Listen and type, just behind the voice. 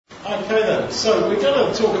Okay then, so we're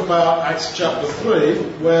going to talk about Acts chapter 3,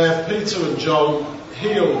 where Peter and John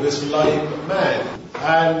heal this lame man.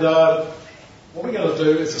 And what we're going to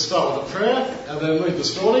do is to start with a prayer, and then read the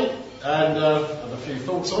story, and a few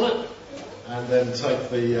thoughts on it, and then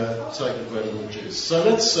take the bread and the juice. So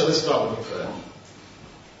let's start with a prayer.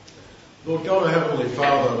 Lord God, our Heavenly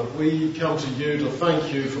Father, we come to you to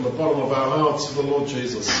thank you from the bottom of our hearts for the Lord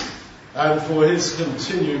Jesus, and for his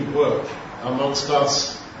continued work amongst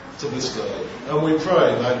us to this day. And we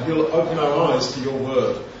pray that you'll open our eyes to your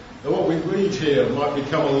word, that what we read here might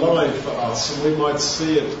become alive for us and we might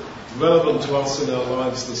see it relevant to us in our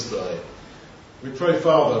lives this day. We pray,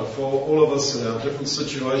 Father, for all of us in our different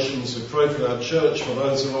situations. We pray for our church, for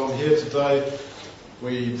those who are here today.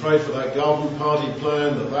 We pray for that garden party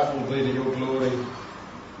plan, that will be to your glory.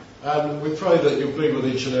 And we pray that you'll be with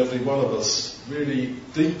each and every one of us, really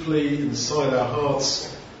deeply inside our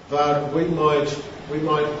hearts, that we might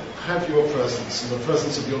have your presence and the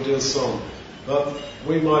presence of your dear Son, that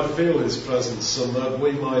we might feel his presence and that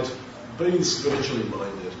we might be spiritually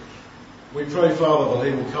minded. We pray, Father, that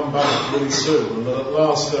he will come back really soon and that at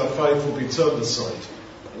last our faith will be turned aside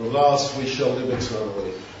and at last we shall live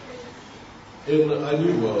eternally in a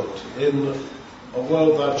new world, in a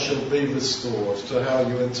world that shall be restored to how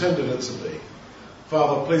you intended it to be.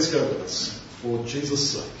 Father, please go with us for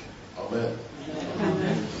Jesus' sake. Amen.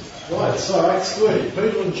 Amen. Right, so Acts 3.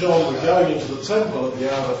 Peter and John were going into the temple at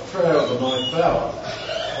the hour of prayer of the ninth hour.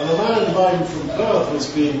 And a man lame from birth was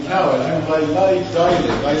being carried, whom they laid daily.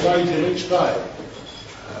 They laid him each day.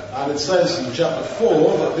 And it says in chapter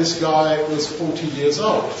 4 that this guy was 40 years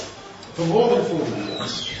old. For more than 40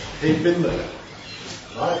 years, he'd been there.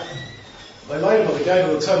 Right? They laid him at the gate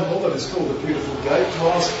of the temple, that is called the Beautiful Gate, to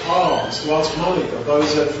ask alms, to ask money of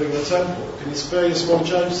those entering the temple. Can you spare your small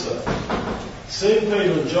change there? Seeing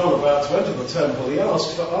Peter and John about to enter the temple, he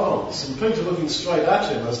asked for alms, and Peter, looking straight at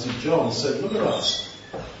him, as did John, said, "Look at us."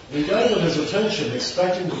 He gave them his attention,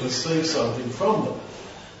 expecting to receive something from them.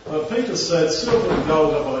 But Peter said, "Silver and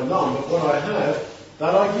gold have I none, but what I have,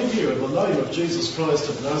 that I give you in the name of Jesus Christ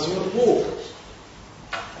of Nazareth, walk."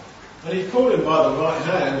 And he caught him by the right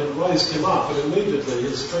hand and raised him up, and immediately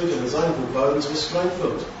his feet and his ankle bones were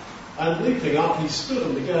strengthened. And leaping up, he stood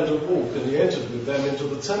and began to walk, and he entered with them into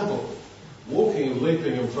the temple, walking and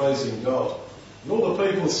leaping and praising God. And all the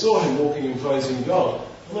people saw him walking and praising God,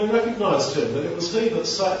 and they recognized him, that it was he that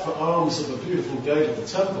sat for alms at the beautiful gate of the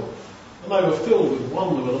temple. And they were filled with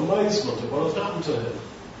wonder and amazement at what had happened to him.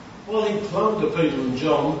 While he clung to Peter and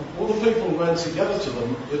John, all the people ran together to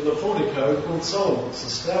them in the portico called Solomon's,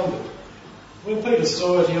 astounded. When Peter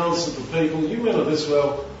saw it, he answered the people, "You men of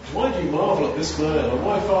Israel, why do you marvel at this man, and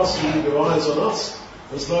why fasten you your eyes on us,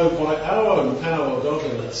 as though by our own power or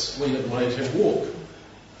godliness we had made him walk?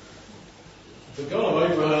 The God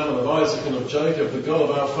of Abraham and of Isaac and of Jacob, the God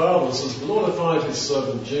of our fathers, has glorified his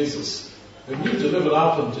servant Jesus, whom you delivered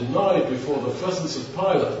up and denied before the presence of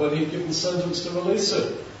Pilate when he had given sentence to release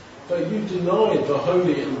him. But you denied the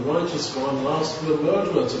holy and righteous one, and asked for the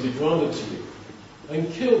murderer to be granted to you,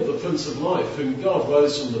 and killed the Prince of Life, whom God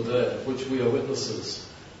rose from the dead, of which we are witnesses.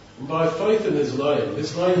 And by faith in his name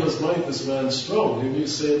has made this man strong, whom you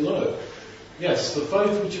see and know. Yes, the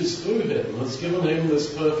faith which is through him has given him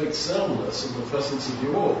this perfect soundness in the presence of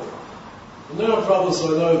you all. And now, brothers, I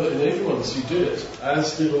know that in ignorance you did it,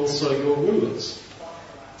 as did also your rulers.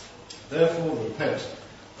 Therefore repent,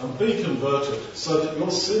 and be converted, so that your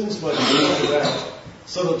sins may be blotted out,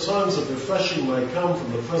 so that times of refreshing may come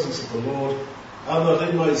from the presence of the Lord, and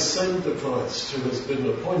that he may send the Christ who has been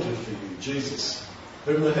appointed for you, Jesus,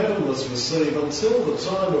 whom the heaven must receive until the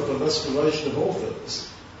time of the restoration of all things,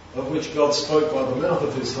 of which God spoke by the mouth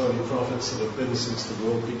of his holy prophets that have been since the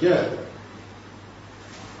world began.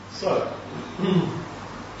 So,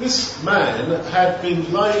 this man had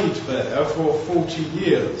been laid there for 40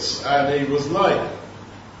 years, and he was lame.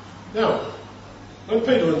 Now, when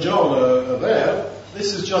Peter and John are there,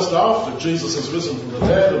 this is just after Jesus has risen from the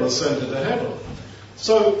dead and ascended to heaven.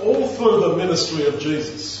 So all through the ministry of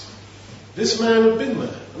Jesus, this man had been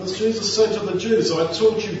there. And as Jesus said to the Jews, "I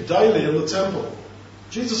taught you daily in the temple."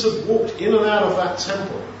 Jesus had walked in and out of that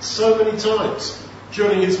temple so many times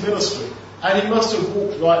during his ministry. And he must have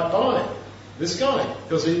walked right by this guy,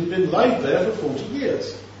 because he'd been laid there for 40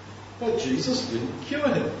 years. But Jesus didn't cure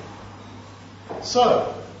him.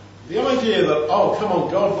 So, the idea that, "Oh, come on,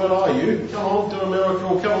 God, where are you? Come on, do a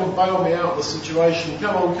miracle. Come on, bail me out of the situation.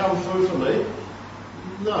 Come on, come through for me."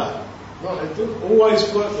 No, it didn't always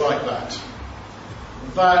work like that.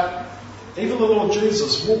 That even the Lord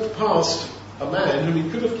Jesus walked past a man whom he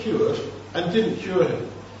could have cured and didn't cure him.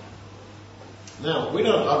 Now, we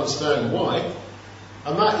don't understand why,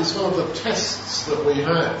 And that is one of the tests that we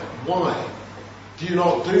have. Why do you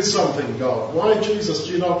not do something, God? Why, Jesus,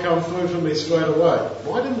 do you not come through for me straight away?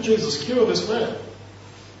 Why didn't Jesus cure this man?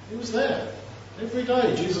 He was there. Every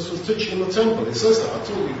day Jesus was teaching in the temple. It says that. I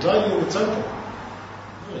taught you daily in the temple.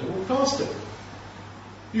 No, he walked past him.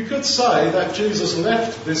 You could say that Jesus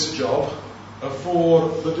left this job for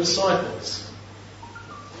the disciples.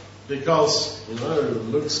 Because,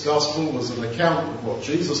 Luke's gospel was an account of what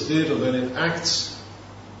Jesus did, and then in Acts,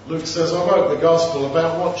 Luke says, I wrote the gospel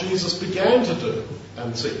about what Jesus began to do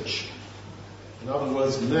and teach. In other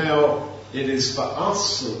words, now it is for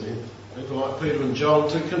us, people like Peter and John,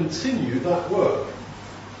 to continue that work.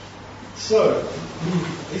 So,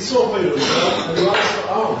 he saw Peter and John, and he asked for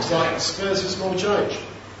alms, like spares of small change.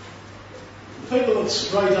 Peter looked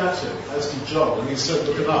straight at him, as did John, and he said,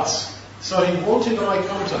 look at us. So he wanted eye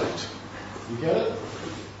contact. You get it?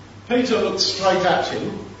 Peter looked straight at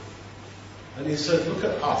him, and he said, look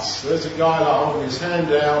at us. There's a guy holding his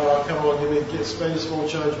hand out. Oh, come on, spend a small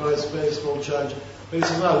change, mate, spend a small change. But he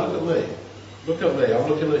said, no, look at me. Look at me. I'm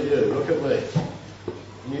looking at you. Look at me.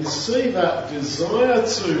 And you see that desire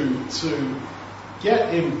to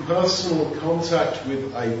get in personal contact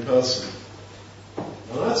with a person.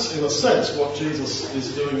 And that's, in a sense, what Jesus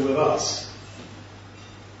is doing with us.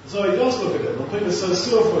 So he does look at him, and Peter says,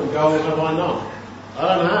 silver and gold have I none.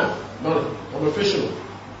 I don't have money. I'm a fisherman.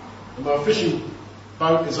 And my fishing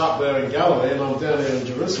boat is up there in Galilee, and I'm down here in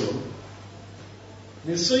Jerusalem.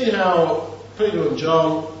 And you see how Peter and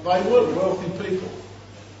John, they weren't wealthy people.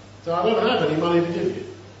 So I don't have any money to give you.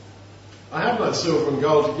 I have no silver and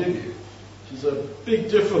gold to give you. Which is a big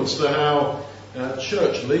difference to how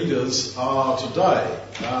church leaders are today.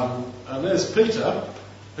 And there's Peter,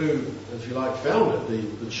 who, if you like,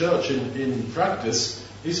 founded the church in practice.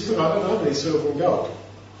 He said, I don't have any silver and gold.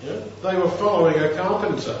 Yeah? They were following a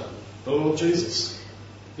carpenter, the Lord Jesus,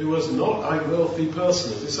 who was not a wealthy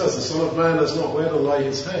person. As he says, the Son of Man has not where to lay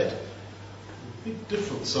his head. Big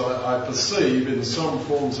difference I perceive in some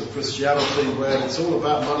forms of Christianity where it's all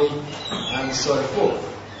about money and so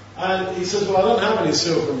forth. And he says, well, I don't have any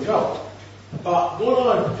silver and gold, but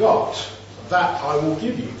what I've got, that I will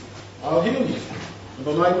give you. I'll heal you in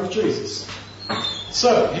the name of Jesus.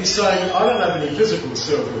 So he's saying, I don't have any physical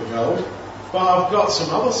silver and gold, but I've got some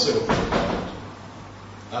other silver and gold.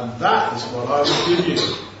 And that is what I will give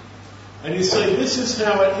you. And you see, this is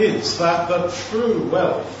how it is, that the true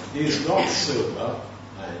wealth is not silver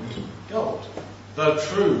and gold. The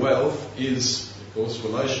true wealth is, of course,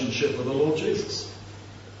 relationship with the Lord Jesus.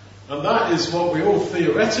 And that is what we all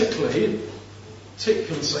theoretically tick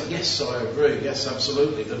and say, yes, I agree, yes,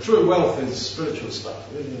 absolutely. The true wealth is spiritual stuff.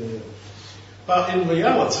 But in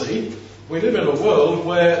reality, we live in a world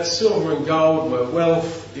where silver and gold, where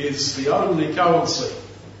wealth is the only currency.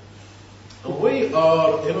 And we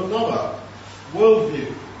are in another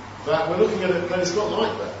worldview that we're looking at it, but it's not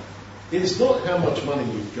like that. It's not how much money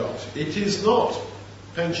you've got. It is not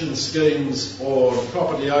pension schemes or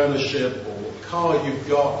property ownership or car you've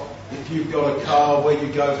got. If you've got a car, where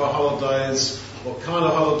you go for holidays, what kind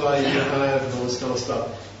of holiday you have, and all this kind of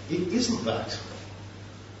stuff. It isn't that.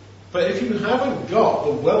 But if you haven't got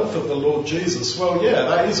the wealth of the Lord Jesus, well, yeah,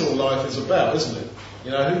 that is all life is about, isn't it?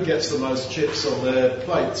 Who gets the most chips on their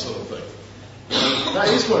plate sort of thing. That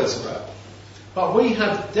is what it's about. But we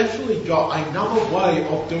have definitely got another way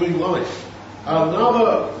of doing life,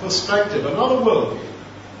 another perspective, another worldview.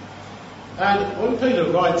 And when Peter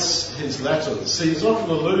writes his letters, he's often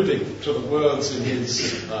alluding to the words in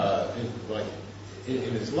his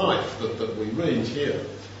life that we read here.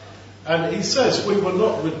 And he says, we were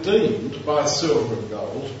not redeemed by silver and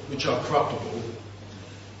gold, which are corruptible,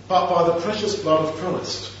 but by the precious blood of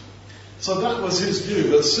Christ. So that was his view,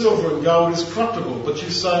 that silver and gold is corruptible. But you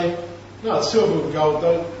say, no, silver and gold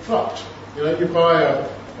don't corrupt. You buy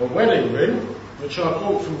a wedding ring, which I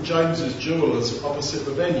bought from James's Jewellers opposite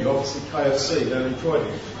the venue, opposite KFC down in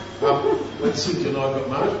Croydon. When Cynthia and I got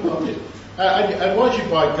married, I did. And why do you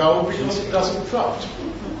buy gold? Because it doesn't corrupt,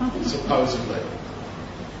 supposedly.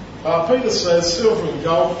 Peter says silver and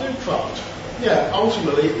gold do corrupt. Yeah,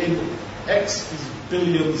 ultimately in X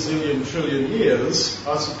billion, zillion, trillion years,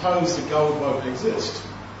 I suppose the gold won't exist.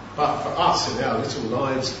 But for us in our little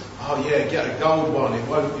lives, get a gold one, it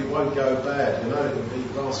won't go bad, it'll be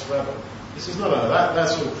last forever. He says, no,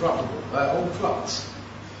 that's all corruptible. That all corrupts.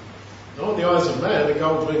 Now, in the eyes of man, a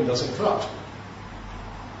gold ring doesn't corrupt.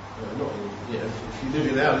 If you live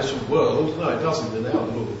in our little world, no, it doesn't in our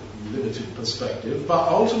little limited perspective. But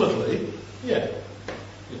ultimately, yeah,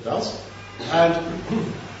 it does. And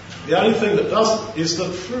the only thing that doesn't is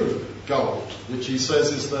the true gold, which he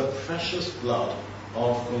says is the precious blood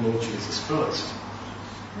of the Lord Jesus Christ.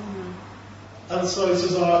 And so he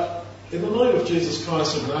says, in the name of Jesus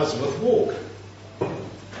Christ of Nazareth, walk.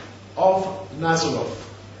 Of Nazareth.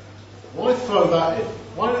 Why throw that in?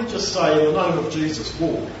 Why don't you just say, in the name of Jesus,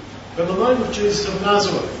 walk? In the name of Jesus of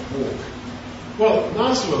Nazareth, walk. Well,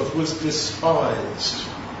 Nazareth was despised.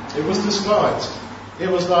 It was despised. It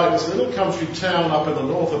was like this little country town up in the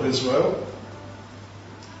north of Israel,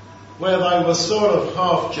 where they were sort of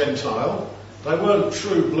half Gentile. They weren't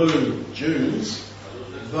true blue Jews.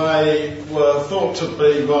 They were thought to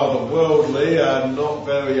be rather worldly and not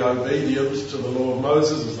very obedient to the law of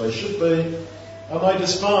Moses as they should be, and they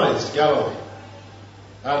despised Galilee.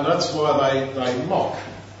 And that's why they mock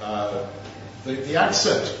the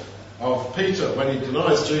accent of Peter. When he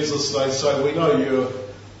denies Jesus, they say, we know you're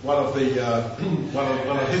one of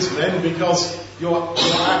his men because your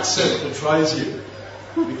accent betrays you.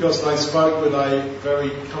 Because they spoke with a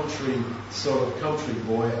very country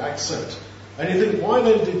boy accent. And you think, why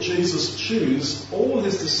then did Jesus choose all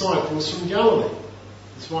his disciples from Galilee?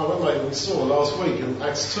 That's why we saw last week in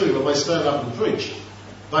Acts 2, when they stand up and preach,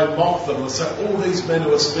 they mock them and say, all these men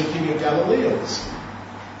who are speaking are Galileans.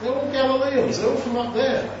 They're all Galileans, they're all from up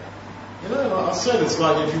there. You know, like I said, it's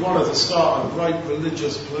like if you wanted to start a great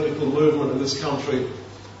religious political movement in this country,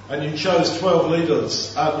 and you chose 12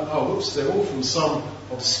 leaders, and they're all from some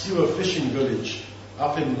obscure fishing village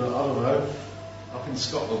up in, up in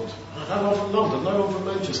Scotland. No one from London, no one from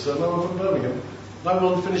Manchester, no one from Birmingham, no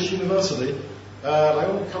one finished university.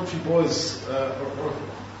 They're all country boys.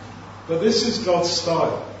 But this is God's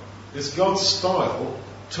style. It's God's style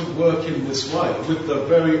to work in this way, with the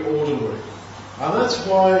very ordinary. And that's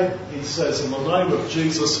why he says, in the name of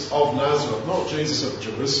Jesus of Nazareth, not Jesus of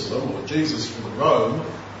Jerusalem or Jesus from Rome,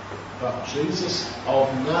 but Jesus of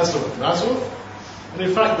Nazareth. Nazareth? And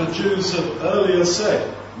in fact, the Jews have earlier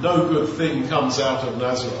said, no good thing comes out of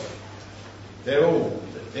Nazareth. They're all,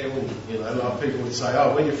 like people would say,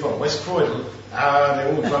 where are you from? West Croydon?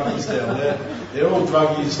 They're all druggies down there. They're all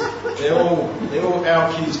druggies. They're all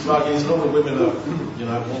alkies, druggies, and all the women are,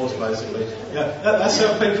 whores basically. Yeah, that's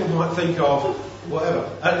how people might think of whatever.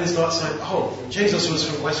 And it's like saying, Jesus was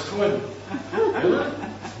from West Croydon.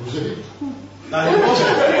 Was he? No, he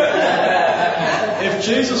wasn't. If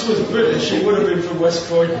Jesus was British, he would have been from West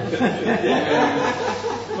Croydon. Put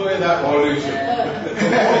it that way.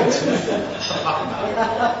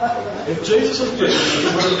 If Jesus was British, he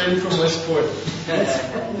would have been from West Croydon.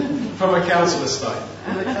 From a council estate.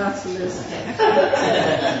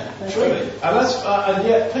 Truly. And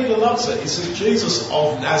yet Peter loves it. He says, Jesus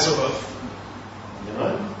of Nazareth.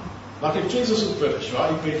 Like if Jesus was British,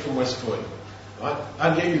 right, he'd be from West Croydon. Right?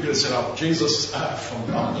 And yet you could have said, Jesus from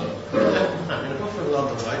London. Not from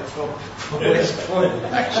London, mate, from West Croydon,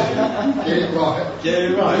 actually. Get it right. Get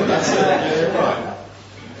it right, that's it, get it right.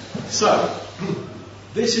 So,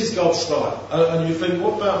 this is God's style. And you think,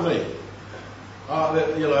 what about me?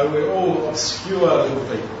 We're all obscure little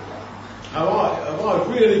people. Have I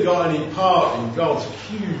really got any part in God's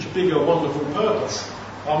huge, bigger, wonderful purpose?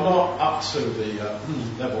 I'm not up to the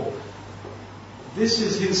level. This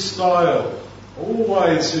is his style.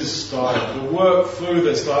 Always his style. To work through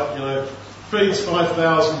this, feeds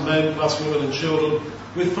 5,000 men plus women and children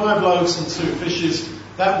with 5 loaves and 2 fishes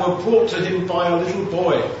that were brought to him by a little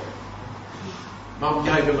boy. Mum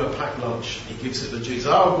gave him a packed lunch. He gives it to Jesus.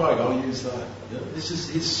 Oh, great, I'll use that. Yeah, this is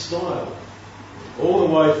his style. All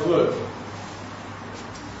the way through.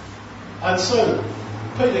 And so,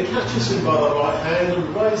 Peter catches him by the right hand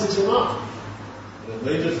and raises him up. And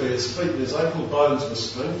immediately his feet and his ankle bones were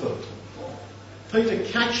strengthened. Peter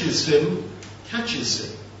catches him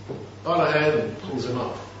by the hand and pulls him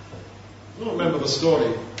up. I remember the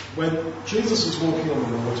story when Jesus was walking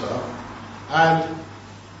on the water, and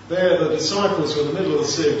there the disciples were in the middle of the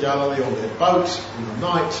Sea of Galilee on their boat in the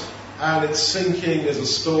night, and it's sinking, there's a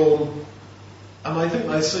storm, and they think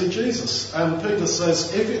they see Jesus. And Peter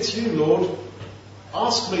says, if it's you, Lord,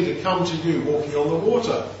 ask me to come to you walking on the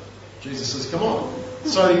water. Jesus says, come on.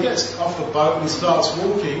 So he gets off the boat and he starts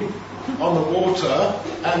walking on the water,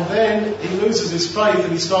 and then he loses his faith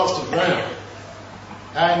and he starts to drown.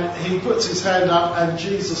 And he puts his hand up and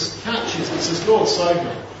Jesus catches him. He says, Lord, save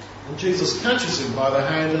me. And Jesus catches him by the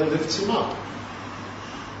hand and lifts him up.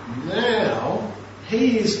 Now,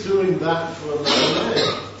 he is doing that for another man.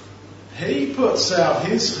 He puts out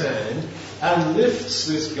his hand and lifts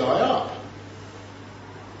this guy up.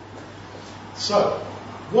 So,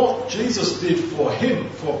 what Jesus did for him,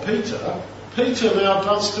 for Peter, Peter now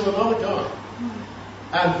does to another guy.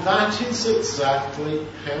 And that is exactly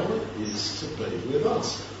how it is to be with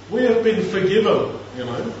us. We have been forgiven,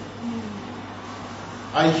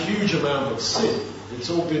 a huge amount of sin. It's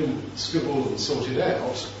all been scribbled and sorted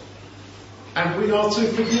out. And we are to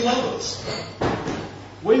forgive others.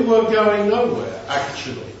 We were going nowhere,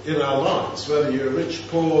 actually, in our lives, whether you're rich,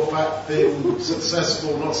 poor, fat, thin,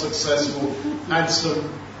 successful, not successful,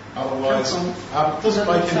 handsome, otherwise, doesn't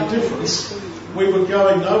make any difference. We were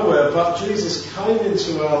going nowhere, but Jesus came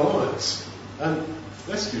into our lives and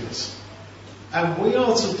rescued us. And we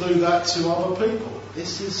are to do that to other people.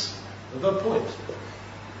 This is the point.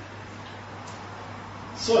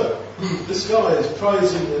 So, this guy is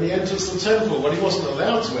praising and he enters the temple when he wasn't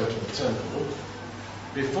allowed to enter the temple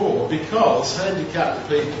before because handicapped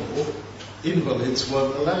people, invalids,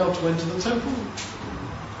 weren't allowed to enter the temple.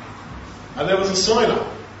 And there was a sign up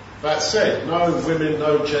that said, no women,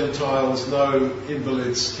 no Gentiles, no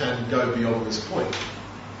invalids can go beyond this point.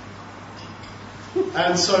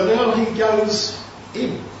 And so now he goes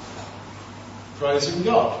in, praising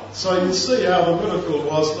God. So you see how the miracle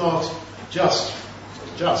was not just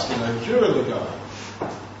curing the guy,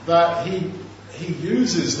 that he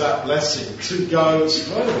uses that blessing to go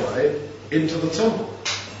straight away into the temple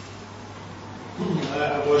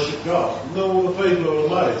and worship God. And all the people are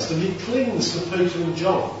amazed, and he clings to Peter and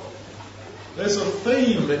John. There's a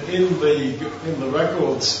theme in the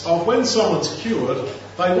records of when someone's cured,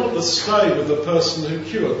 they want to stay with the person who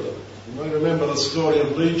cured them. You may remember the story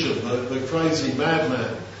of Legion, the crazy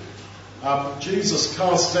madman. Jesus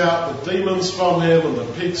cast out the demons from him and the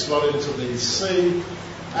pigs got into the sea.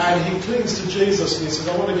 And he clings to Jesus and he says,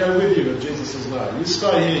 I want to go with you. And Jesus says, no, you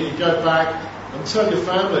stay here, you go back and tell your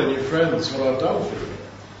family and your friends what I've done for you.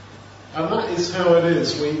 And that is how it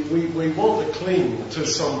is. We want to cling to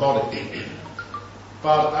somebody.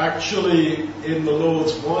 But actually, in the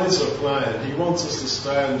Lord's wiser plan, he wants us to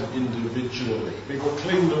stand individually. People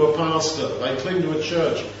cling to a pastor, they cling to a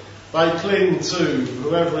church, they cling to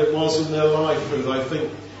whoever it was in their life who they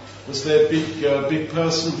think was their big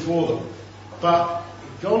person for them. But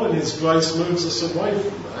God in his grace moves us away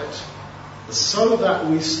from that so that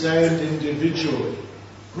we stand individually.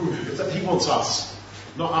 He wants us,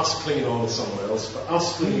 not us clinging on to someone else, but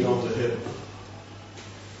us clinging on to him.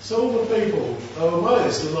 So all the people are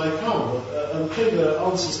amazed and they come, and Peter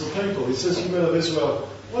answers the people. He says, you men of Israel,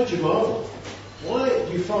 why do you marvel? Why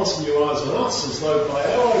do you fasten your eyes on us as though by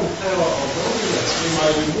our own power of godliness we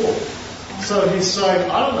may be walk? So he's saying,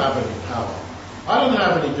 I don't have any power. I don't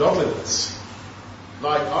have any godliness.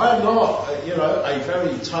 Like, I'm not, a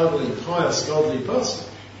very totally pious, godly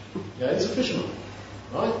person. Yeah, he's a fisherman,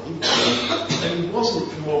 right? And he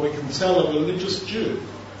wasn't, from what we can tell, a religious Jew.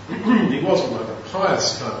 He wasn't like a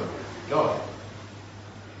pious kind of guy.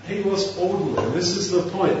 He was ordinary. This is the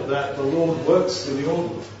point, that the Lord works through the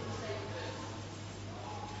ordinary.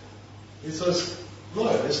 He says, no,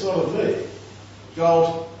 it's not of me.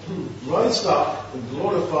 God raised up and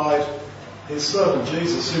glorified his servant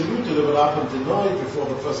Jesus, whom you delivered up and denied before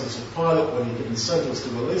the presence of Pilate when he had been sentenced to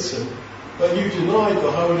release him. But you denied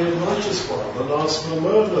the holy and righteous one and asked for a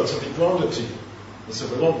murderer to be granted to you. He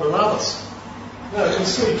said, we're not Barabbas. Now, you can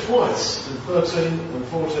see twice in 13 and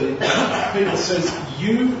 14, Peter says,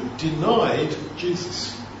 you denied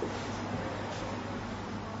Jesus.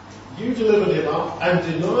 You delivered him up and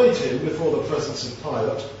denied him before the presence of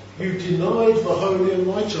Pilate. You denied the holy and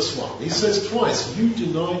righteous one. He says twice, you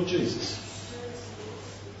denied Jesus.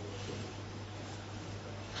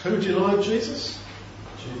 Who denied Jesus?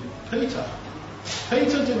 Peter.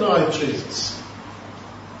 Peter denied Jesus.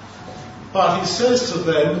 But he says to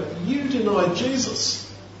them, you denied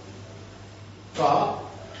Jesus. But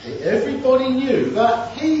everybody knew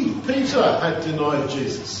that Peter, had denied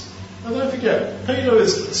Jesus. And don't forget, Peter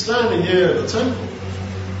is standing here in the temple,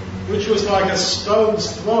 which was like a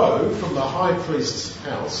stone's throw from the high priest's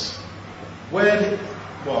house, where,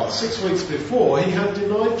 6 weeks before, he had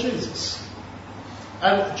denied Jesus.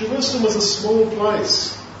 And Jerusalem was a small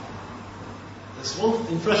place. It's one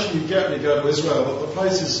impression you get when you go to Israel, that the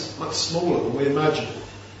place is much smaller than we imagine.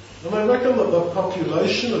 And I reckon that the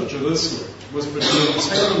population of Jerusalem was between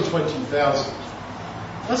 10 and 20,000.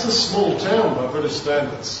 That's a small town by British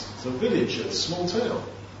standards. It's a village, it's a small town.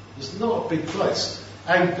 It's not a big place.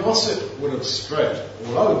 And gossip would have spread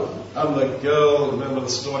all over. And the girl, remember the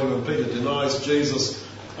story when Peter denies Jesus,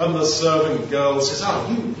 and the servant girl says,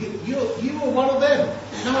 you were one of them.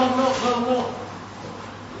 No, I'm not.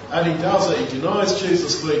 And he does it, he denies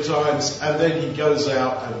Jesus 3 times, and then he goes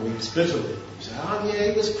out and weeps bitterly. He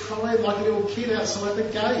says, he was crying like a little kid outside the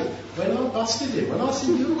gate when I busted him. When I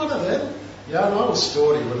said, you were one of them. Yeah, an old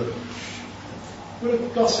story would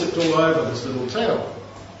have gossiped all over this little town.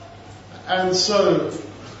 And so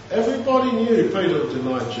everybody knew Peter had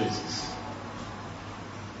denied Jesus.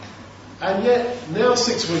 And yet, now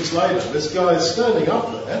 6 weeks later, this guy is standing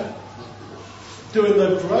up there, doing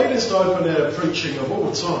the greatest open-air preaching of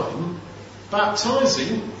all time,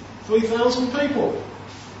 baptising 3,000 people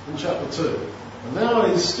in chapter 2. And now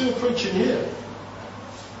he's still preaching here.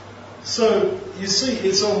 So, you see,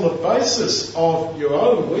 it's on the basis of your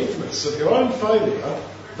own weakness, of your own failure,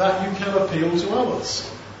 that you can appeal to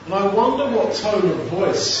others. And I wonder what tone of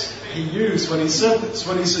voice he used when he said this,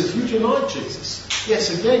 when he says, you denied Jesus. Yes,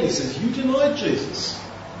 again, he says, you denied Jesus.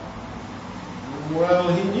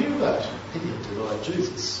 Well, he knew that. He didn't deny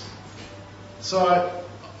Jesus. So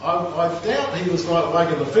I doubt he was like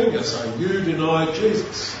wagging the finger saying, you denied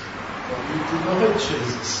Jesus. Or you denied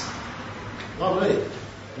Jesus. Not me.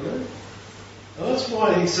 You know? And that's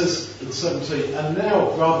why he says in 17, and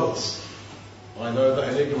now, brothers, I know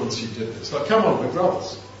that in ignorance you did this. Like, come on, we're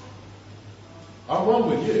brothers. I'm one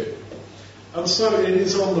with you. And so it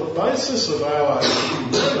is on the basis of our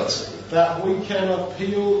humility that we can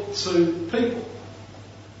appeal to people.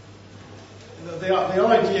 The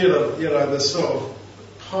idea of, this sort of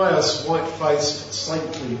pious, white-faced,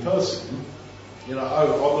 saintly person,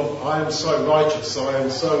 I am so righteous, I am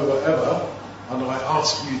so whatever, and I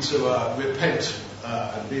ask you to repent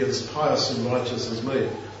and be as pious and righteous as me.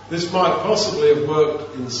 This might possibly have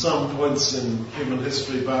worked in some points in human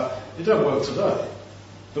history, but it don't work today.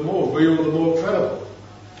 The more real, the more credible.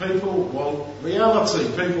 People want reality.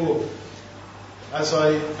 People, as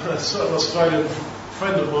a certain Australian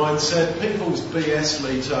friend of mine said, people's BS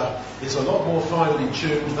meter is a lot more finely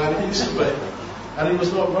tuned than it used to be. And he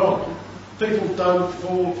was not wrong. People don't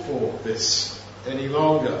fall for this any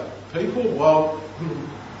longer. People want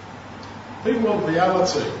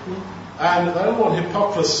reality. And they don't want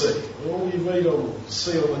hypocrisy. All you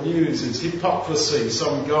see on the news is hypocrisy.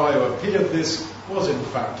 Some guy who appeared this was in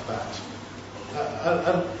fact that.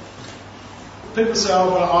 And people say, oh,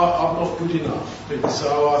 well, I'm not good enough. People say,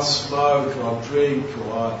 oh, I smoke, or I drink,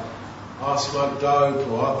 or I smoke dope,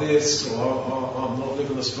 or I this, or I'm not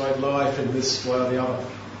living a straight life in this way or the other.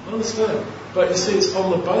 I understand. But you see, it's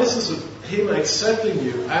on the basis of him accepting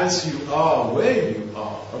you as you are, where you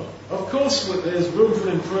are. Of course, there's room for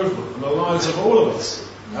improvement in the lives of all of us.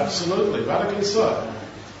 Absolutely, radically so.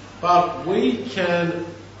 But we can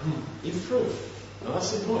improve. And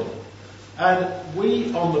that's the point. And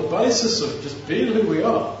we, on the basis of just being who we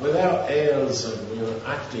are, without airs and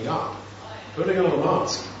acting up, putting on a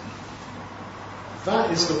mask,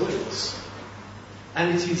 that is the witness.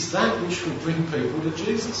 And it is that which will bring people to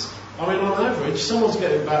Jesus. I mean, on average, someone's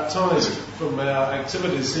getting baptised from our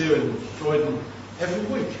activities here in Croydon every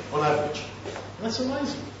week, on average. That's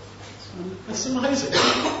amazing. That's amazing.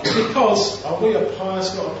 Because are we a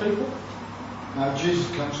pious lot of people? Now, Jesus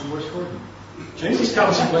comes from West Croydon. Jesus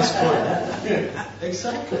comes from West Croydon. Yeah,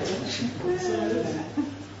 exactly.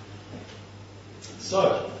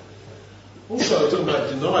 So, also talking about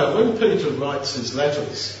denial, when Peter writes his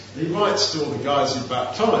letters, he writes to all the guys he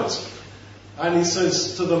baptised. And he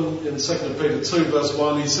says to them in 2 Peter 2 verse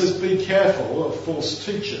 1, he says, be careful of false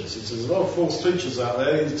teachers. He says, a lot of false teachers out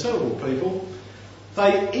there, these terrible people.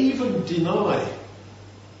 They even deny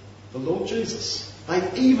the Lord Jesus.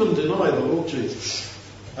 They even deny the Lord Jesus.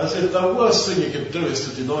 As if the worst thing you can do is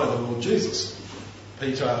to deny the Lord Jesus.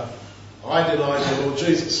 Peter, I denied the Lord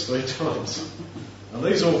Jesus 3 times. And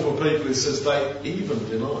these awful people, he says, they even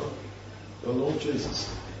deny the Lord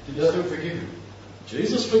Jesus. Did you still forgive him?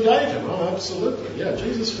 Jesus forgave him, oh absolutely. Yeah,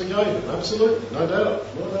 Jesus forgave him, absolutely. No doubt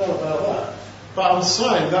about that. But I'm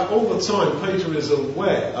saying that all the time Peter is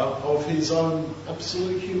aware of his own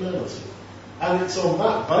absolute humanity. And it's on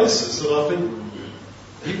that basis that I think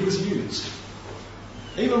he was used.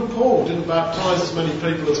 Even Paul didn't baptise as many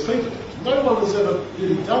people as Peter did. No one has ever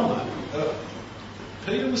really done that.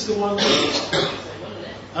 Peter was the one used.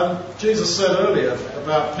 And Jesus said earlier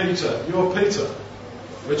about Peter, you're Peter,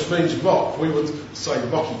 which means rock. We would say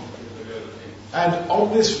rocky. And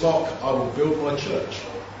on this rock I will build my church.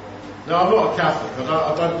 Now, I'm not a Catholic.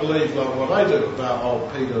 I don't believe like what I do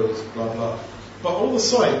about, Peter is blah, blah. But all the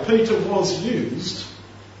same, Peter was used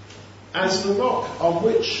as the rock on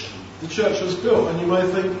which the church was built. And you may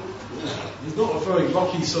think, he's not a very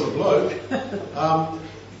rocky sort of bloke.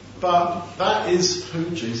 But that is who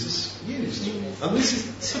Jesus used. And this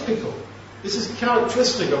is typical. This is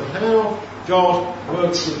characteristic of how God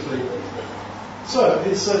works with people. So,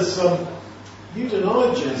 it says, you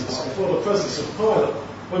denied Jesus before the presence of Pilate,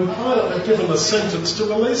 when Pilate had given a sentence to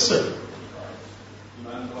release him.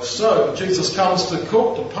 So, Jesus comes to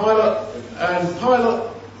court, to Pilate, and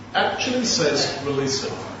Pilate actually says, release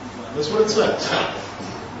him. That's what it says.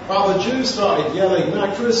 But the Jews started yelling,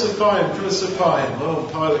 now crucify him, crucify him. Well,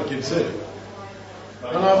 Pilate gives in.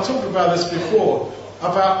 And I've talked about this before,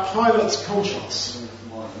 about Pilate's conscience.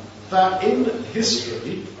 That in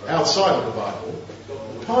history, outside of the Bible,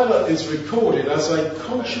 Pilate is recorded as a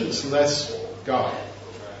conscienceless guy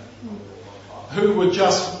who would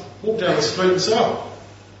just walk down the street and say, oh,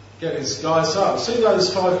 get his guys up. See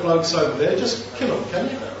those 5 blokes over there? Just kill them, can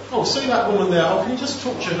you? Oh, see that woman there? Oh, can you just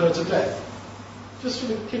torture her to death? Just for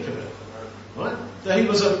the kick of it. Right? That he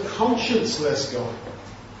was a conscienceless guy.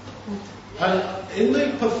 And in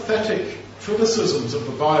the pathetic criticisms of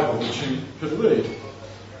the Bible, which you could read,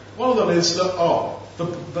 one of them is that, the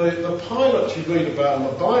Pilate you read about in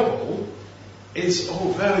the Bible is,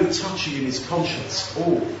 very touchy in his conscience.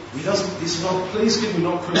 He's not, please can you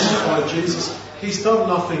not crucify Jesus? He's done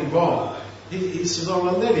nothing wrong. He says,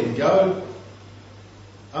 let him go.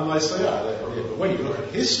 And they say, but when you look at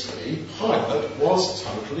history, Pilate was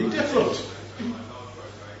totally different.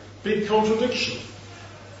 Big contradiction.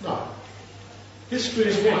 No. History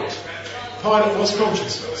is right. Pilate was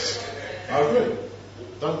conscienceless. I agree.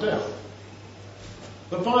 Don't doubt.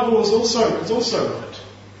 The Bible was also right.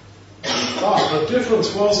 But the difference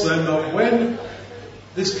was then that when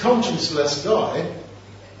this conscienceless guy,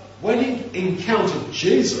 when he encountered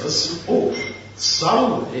Jesus,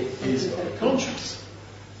 suddenly he's got a conscience.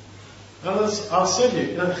 And as I've said to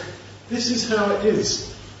you, this is how it is.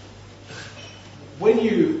 When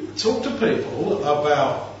you talk to people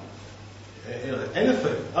about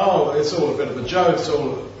anything, it's all a bit of a joke, it's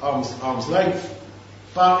all arm's length.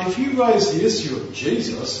 But if you raise the issue of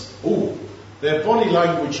Jesus, their body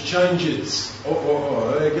language changes,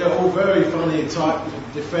 or they get all very funny, type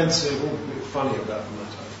defensive, all a bit funny about them.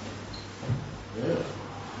 Yeah.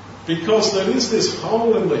 Because there is this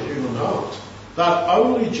hole in the human heart that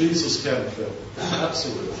only Jesus can fill.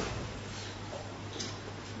 Absolutely.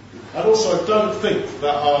 And also don't think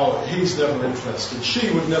that, he's never interested. She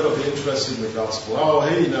would never be interested in the gospel.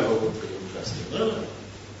 He never would be interested. No.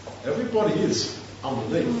 Everybody is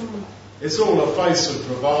underneath. It's all a face of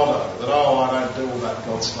bravado that, I don't do all that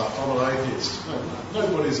God stuff. I'm an atheist. No,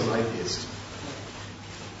 nobody's an atheist.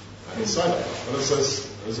 I can say that. But as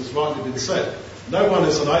has rightly been said, no one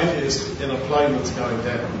is an atheist in a plane that's going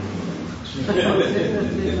down. No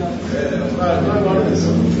one is.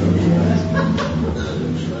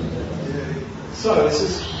 So it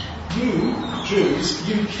says, you Jews,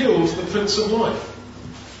 you killed the Prince of Life.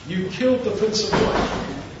 You killed the Prince of Life.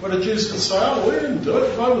 When the Jews can say, we didn't do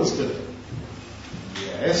it, Romans did it.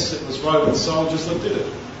 Yes, it was Roman soldiers that did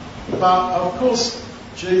it. But of course,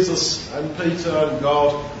 Jesus and Peter and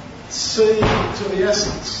God see to the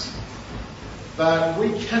essence that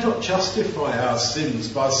we cannot justify our sins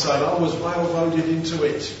by saying, I was well voted into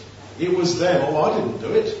it. It was them. I didn't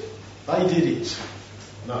do it. They did it.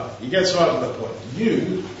 No, he gets right to the point.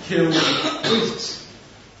 You killed Jesus.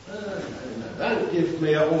 No, don't give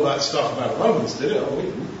me all that stuff about Romans did it. We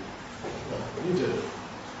didn't. No, you did it.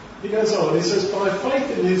 He goes on, he says, by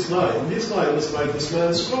faith in his name has made this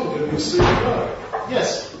man strong, and you see it go.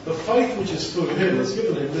 Yes, the faith which is through him has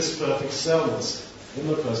given him this perfect soundness in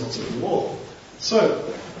the presence of the Lord. So,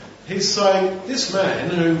 he's saying, this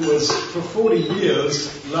man who was for 40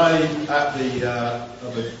 years laid at the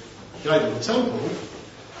gate of the temple,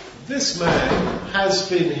 this man has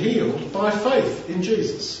been healed by faith in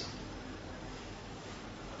Jesus.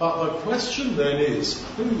 But the question then is,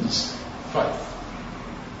 whose faith?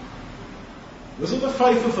 Was it the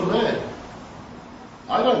faith of the man?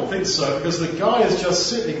 I don't think so, because the guy is just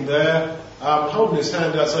sitting there, holding his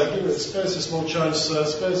hand out, saying, spares a small change, sir,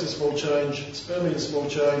 spares a small change, spare me a small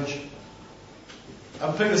change.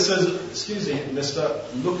 And Peter says, excuse me, mister,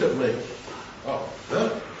 look at me. Oh, huh?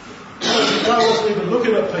 No, the guy wasn't even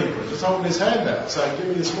looking at people, just holding his hand out, saying, give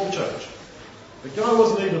me a small change. The guy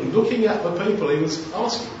wasn't even looking at the people, he was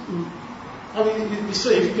asking. I mean, you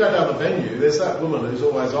see, if you go down the venue, there's that woman who's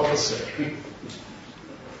always opposite.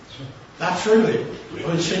 Truly,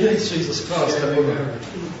 when she needs Jesus Christ, that woman.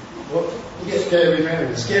 What? Scary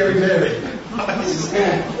Mary. Scary Mary.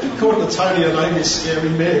 According to Tony, her name is Scary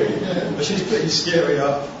Mary. But she's pretty scary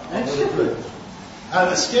up. And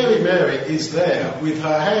the Scary Mary is there with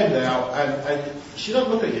her hand out, and she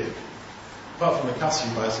doesn't look at you. Apart from the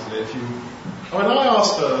cussing, basically. I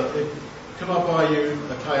asked her, can I buy you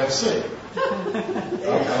a KFC? Okay,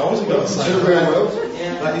 I wasn't going to say that.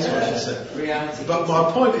 That is what she said. But my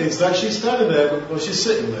point is that she's standing there, she's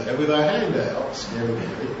sitting there with her hand out, Scary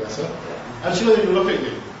Mary, bless her, and she doesn't even look at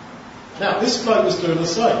you. Now, this bloke was doing the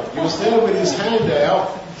same. He was there with his hand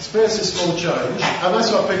out, spares a small change, and that's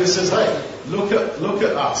what Peter says, hey, look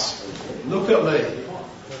at us. Look at me.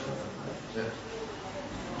 Yeah.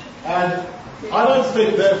 And I don't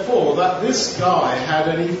think, therefore, that this guy had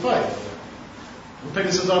any faith. And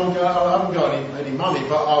Peter says, I haven't got any money,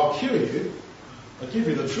 but I'll cure you. I'll give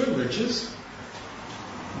you the true riches.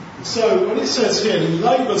 So when he says here, he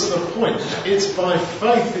labours the point, it's by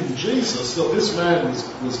faith in Jesus that this man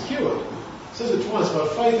was cured. He says it twice, by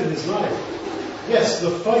faith in his name. Yes,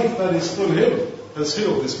 the faith that is through him has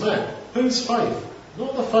healed this man. Whose faith?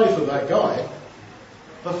 Not the faith of that guy,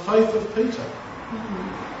 the faith of Peter.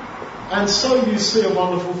 And so you see a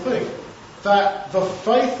wonderful thing, that the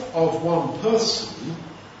faith of one person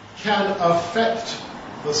can affect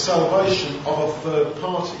the salvation of a third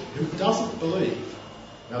party who doesn't believe.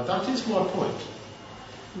 Now that is my point.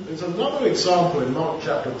 There's another example in Mark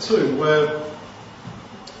chapter 2 where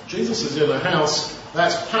Jesus is in a house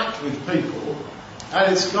that's packed with people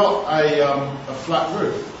and it's got a flat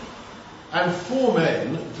roof. And 4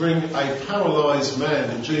 men bring a paralysed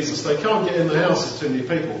man to Jesus. They can't get in the house, there's too many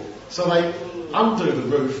people. So they undo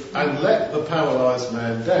the roof and let the paralysed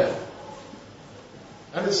man down.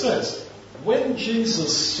 And it says, when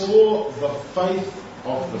Jesus saw the faith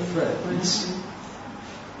of the friends,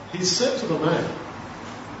 he said to the man,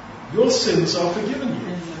 your sins are forgiven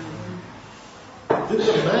you. Did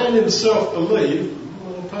the man himself believe?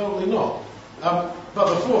 Well, apparently not. But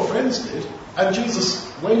the 4 friends did. And Jesus,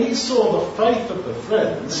 when he saw the faith of the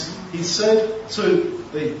friends, he said to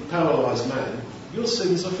the paralysed man, your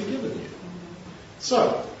sins are forgiven you.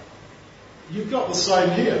 So, you've got the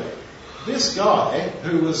same here. This guy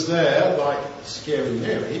who was there, like Scary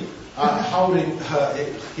Mary, holding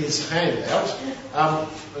his hand out,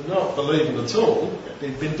 not believing at all.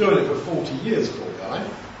 He'd been doing it for 40 years, poor guy.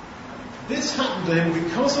 This happened to him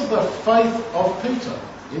because of the faith of Peter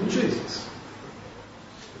in Jesus.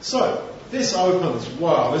 So, this opens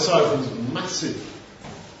massive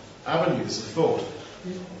avenues of thought.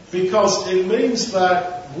 Because it means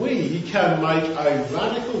that we can make a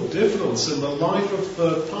radical difference in the life of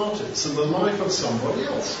third parties, in the life of somebody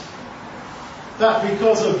else. That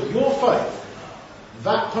because of your faith,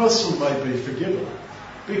 that person may be forgiven.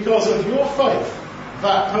 Because of your faith,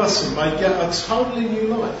 that person may get a totally new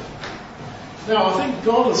life. Now, I think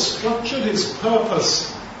God has structured his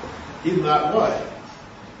purpose in that way.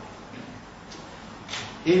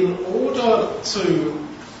 In order to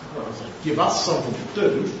give us something to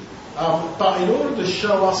do, but in order to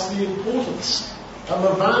show us the importance and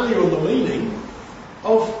the value and the meaning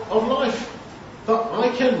of life. That I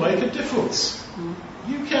can make a difference.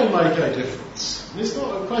 You can make a difference. And it's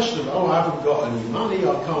not a question of, I haven't got any money,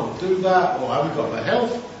 I can't do that, or I haven't got the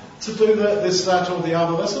health to do that, this, that, or the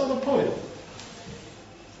other. That's not the point.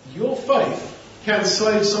 Your faith can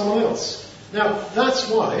save someone else. Now, that's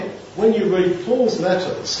why when you read Paul's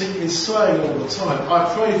letters, he is saying all the time,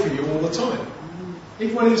 I pray for you all the time.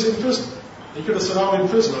 Even when he's in prison. He could have said, I'm in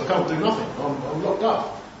prison, I can't do nothing, I'm locked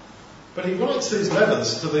up. But he writes these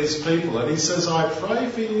letters to these people and he says, I pray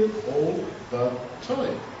for you all the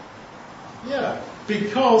time. Yeah,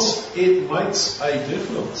 because it makes a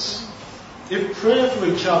difference. If prayer for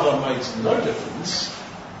each other makes no difference,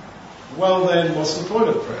 well then what's the point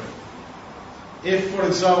of prayer? If, for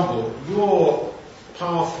example, your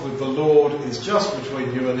path with the Lord is just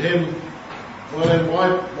between you and him, well then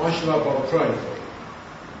why should I bother praying for you?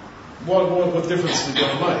 What difference is it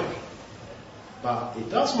going to make? But it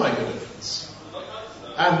does make a difference.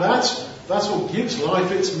 And that's what gives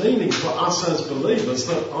life its meaning for us as believers,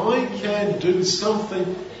 that I can do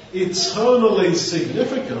something eternally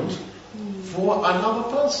significant for another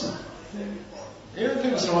person. You know,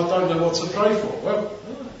 people say, I don't know what to pray for. Well,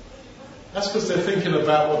 that's because they're thinking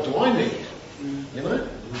about what do I need, you know?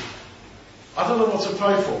 I don't know what to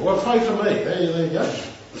pray for. Well, pray for me. There you go.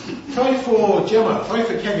 Pray for Gemma. Pray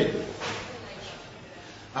for Kevin.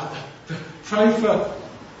 Pray for,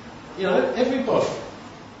 everybody.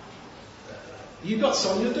 You've got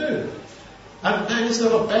something to do. And man is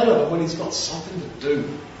never better than when he's got something to do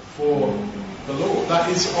for the Lord. That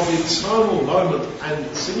is of eternal moment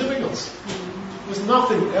and significance. There's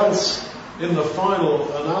nothing else in the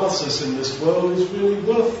final analysis in this world is really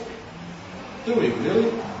worth doing,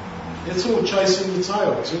 really. It's all chasing the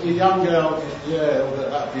tail. So you're young girl,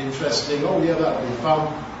 that'd be interesting. Oh yeah, that'd be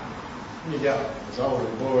fun. And you get as old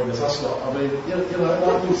and boring as us lot. I mean,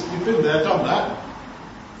 you've been there, done that.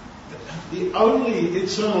 The only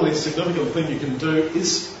eternally significant thing you can do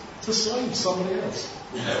is to save somebody else.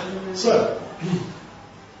 So,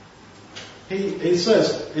 he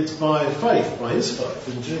says it's by faith, by his faith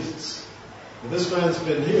in Jesus. And this man's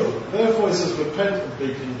been healed. Therefore he says, repent and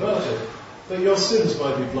be converted, that your sins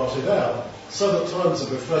may be blotted out, so that times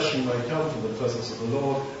of refreshing may come from the presence of the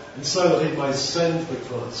Lord, and so that he may send the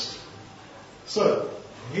Christ. So,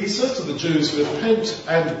 he says to the Jews, repent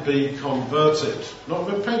and be converted. Not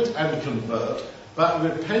repent and convert, but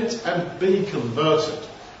repent and be converted.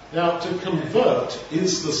 Now, to convert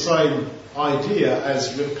is the same idea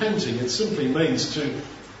as repenting. It simply means to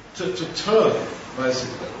turn,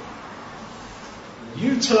 basically.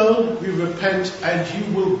 You turn, you repent, and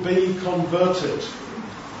you will be converted.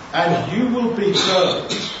 And you will be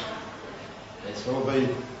turned. That's what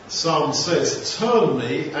the psalm says. Turn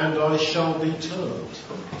me, and I shall be turned.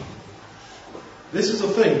 This is the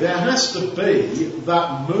thing. There has to be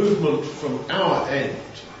that movement from our end.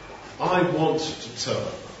 I want to turn.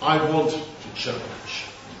 I want to change.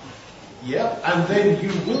 Yeah, and then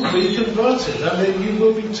you will be converted, and then you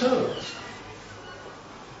will be turned.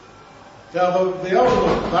 Now, the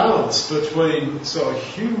ultimate balance between sort of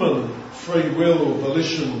human free will,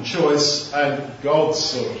 volition, choice, and God's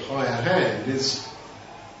sort of higher hand is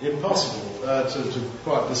impossible to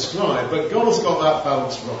quite describe, but God's got that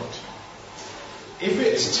balance right. If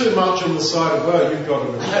it's too much on the side of, well, you've got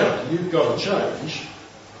to repent, you've got to change,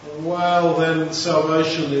 well, then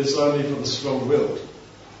salvation is only for the strong-willed.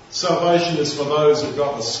 Salvation is for those who've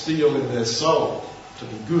got the steel in their soul to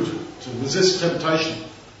be good, to resist temptation.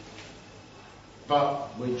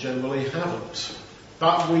 But we generally haven't.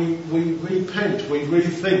 But we repent, we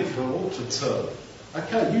rethink, we ought to turn.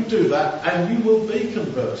 Okay, you do that and you will be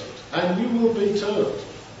converted and you will be turned.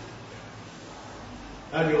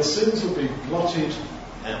 And your sins will be blotted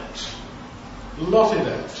out. Blotted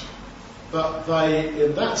out. But they,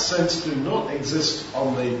 in that sense, do not exist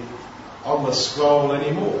on the scroll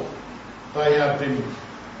anymore. They have been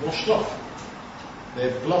washed off.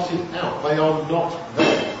 They're blotted out. They are not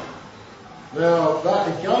there. Now,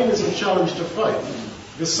 that again is a challenge to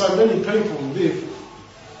faith, because so many people live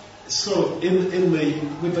sort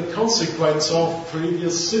of with the consequence of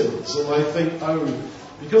previous sins, and they think, oh,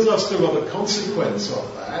 because I've still got the consequence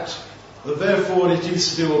of that therefore it is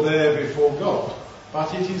still there before God.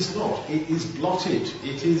 But it is not. It is blotted.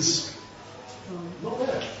 It is not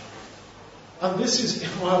there. And this is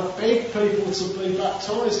why I beg people to be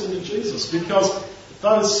baptised into Jesus, because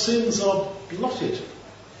those sins are blotted.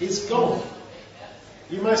 It's gone.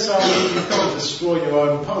 You may say, well, you can't destroy your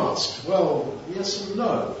own past. Well, yes and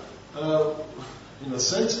no. In a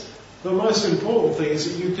sense, the most important thing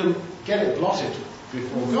is that you can get it blotted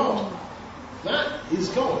before God. That is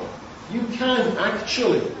gone. You can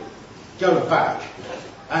actually go back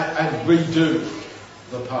and redo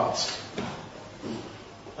the past.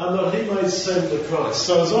 And that he may send the Christ.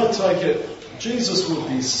 So as I take it, Jesus will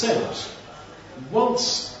be sent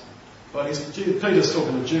once, but Peter's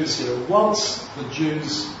talking to Jews here, once the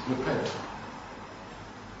Jews repent.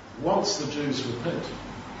 Once the Jews repent.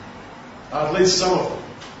 At least some of them.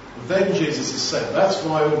 Then Jesus is sent. That's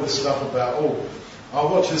why all this stuff about, I'll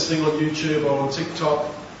watch this thing on YouTube or on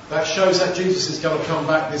TikTok, that shows that Jesus is going to come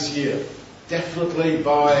back this year. Definitely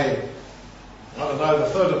by, the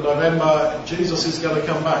 3rd of November, Jesus is going to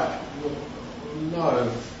come back.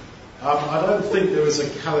 No. I don't think there is a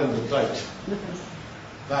calendar date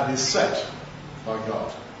that is set by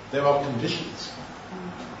God. There are conditions.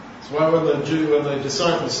 That's why when the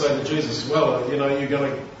disciples say to Jesus, well, you're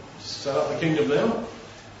going to set up the kingdom now?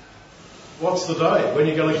 What's the day? When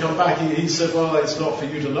you're going to come back? He said, well, it's not for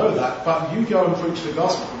you to know that, but you go and preach the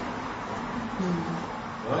gospel.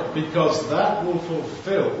 Right? Because that will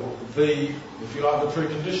fulfill the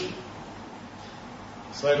precondition.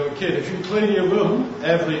 Say to a kid, if you clean your room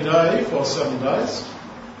every day for 7 days,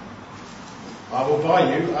 I will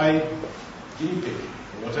buy you a guinea pig,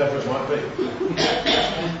 or whatever it might be.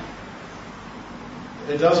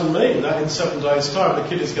 It doesn't mean that in 7 days' time the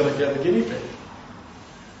kid is going to get the guinea pig.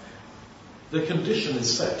 The condition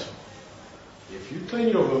is set. If you clean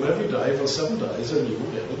your room every day for 7 days, then you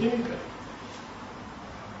will get the guinea pig.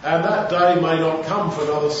 And that day may not come for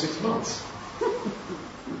another 6 months.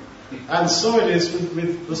 And so it is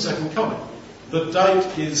with the second coming. The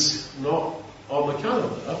date is not on the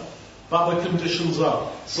calendar, but the conditions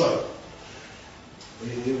are. So,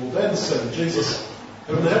 he will then send Jesus,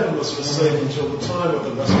 whom heaven must receive until the time of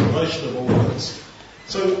the restoration of all things.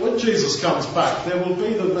 So when Jesus comes back, there will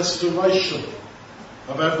be the restoration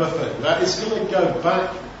of everything. That is going to go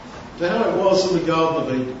back to how it was in the Garden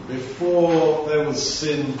of Eden, before there was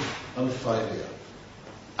sin and failure.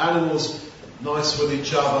 Animals nice with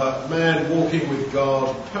each other, man walking with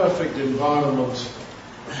God, perfect environment,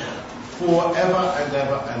 forever and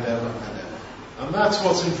ever and ever and ever. And that's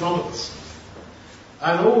what's in front of us.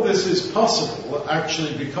 And all this is possible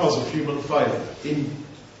actually because of human failure in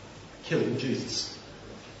killing Jesus.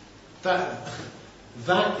 That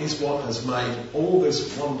is what has made all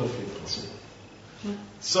this wonderfully possible.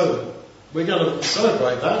 So we're going to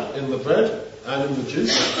celebrate that in the bread and in the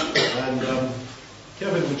juice. And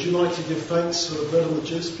Kevin, would you like to give thanks for the bread and the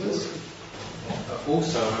juice, please?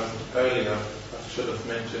 Also, earlier, I should have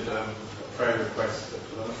mentioned a prayer request. I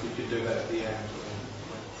don't know if we could do that at the end.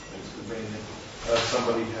 It's convenient.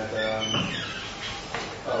 Somebody had an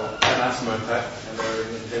asthma attack and they were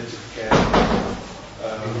in intensive care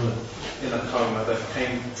in a coma. They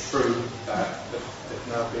came through that. They've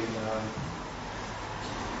now been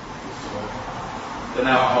they're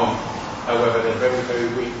now at home. However, they're very, very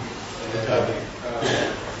weak. So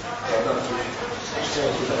I don't know if we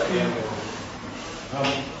should do that at the end.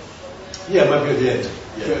 Yeah, maybe at the end.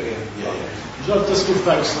 Yeah. Would you like to just give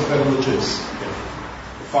thanks for the bread and the juice?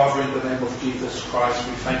 Father, in the name of Jesus Christ,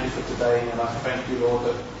 we thank you for today, and I thank you, Lord,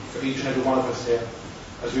 that for each and every one of us here,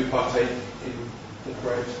 as we partake in the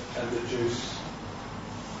bread and the juice,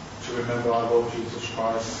 to remember our Lord Jesus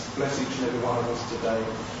Christ. Bless each and every one of us today,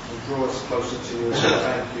 and draw us closer to you. So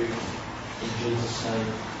thank you. In Jesus' name,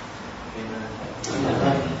 amen.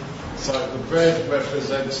 So the bread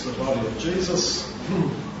represents the body of Jesus,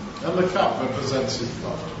 and the cup represents his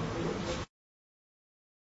blood.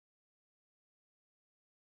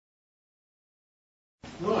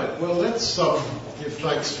 Right, well let's give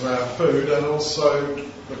thanks for our food and also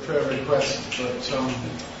the prayer request that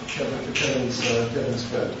Kevin's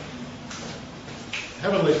fed.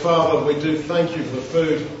 Heavenly Father, we do thank you for the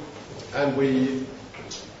food, and we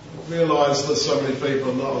realise that so many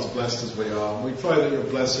people are not as blessed as we are. We pray that you'll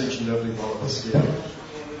bless each and every one of us here,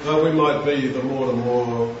 that we might be the more and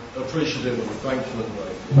more appreciative and thankful and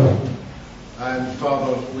grateful. And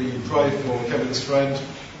Father, we pray for Kevin's friend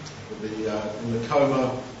in the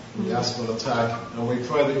coma, in the asthma attack, and we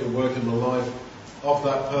pray that you'll work in the life of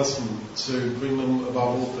that person to bring them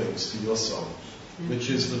above all things to your Son, which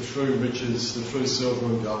is the true riches, the true silver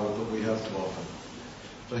and gold that we have to offer.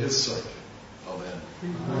 For his sake. Amen.